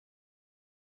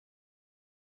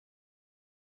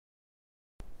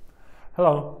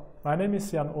Hello, my name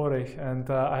is Jan Ulrich and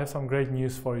I have some great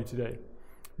news for you today.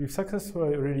 We've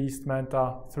successfully released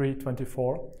Manta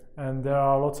 3.24 and there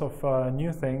are lots of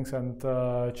new things and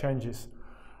changes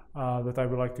that I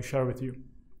would like to share with you.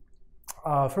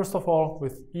 First of all,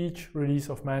 with each release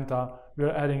of Manta, we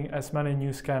are adding as many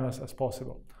new scanners as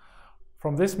possible.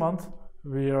 From this month,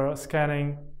 we are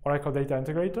scanning Oracle Data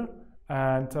Integrator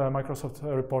and Microsoft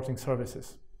Reporting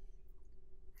Services.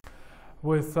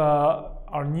 With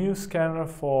our new scanner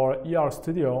for ER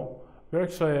Studio, we're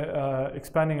actually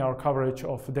expanding our coverage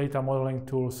of data modeling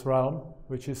tools realm,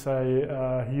 which is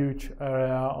a huge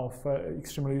area of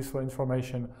extremely useful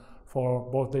information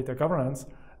for both data governance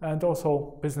and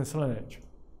also business lineage.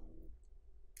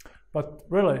 But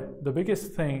really, the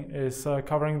biggest thing is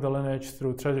covering the lineage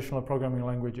through traditional programming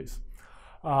languages.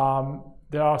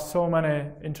 There are so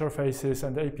many interfaces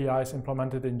and APIs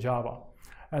implemented in Java.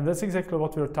 And that's exactly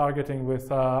what we're targeting with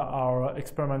our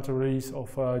experimental release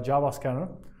of Java Scanner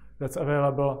that's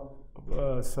available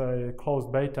as a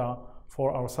closed beta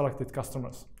for our selected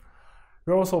customers.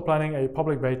 We're also planning a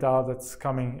public beta that's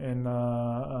coming in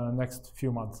next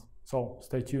few months, so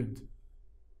stay tuned.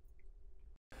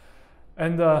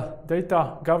 In the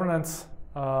data governance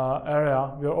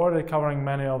area, we're already covering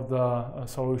many of the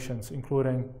solutions,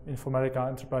 including Informatica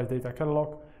Enterprise Data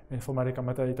Catalog, Informatica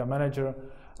Metadata Manager,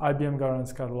 IBM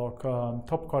Governance Catalog,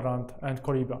 Top Quadrant, and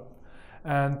Collibra.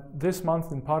 And this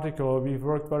month in particular, we've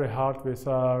worked very hard with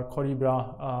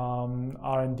Collibra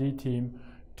R&D team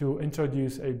to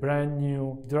introduce a brand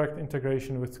new direct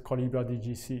integration with Collibra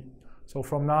DGC. So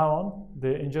from now on,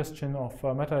 the ingestion of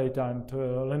metadata and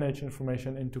lineage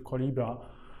information into Collibra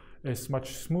is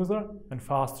much smoother and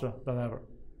faster than ever.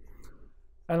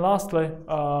 And lastly,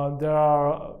 there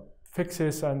are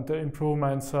fixes and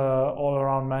improvements all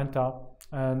around Manta.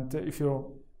 And if you're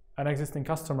an existing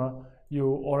customer, you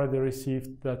already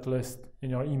received that list in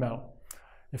your email.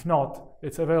 If not,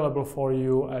 it's available for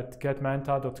you at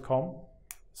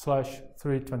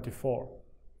getmanta.com/324.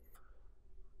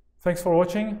 Thanks for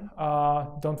watching.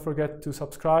 Don't forget to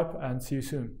subscribe and see you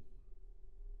soon.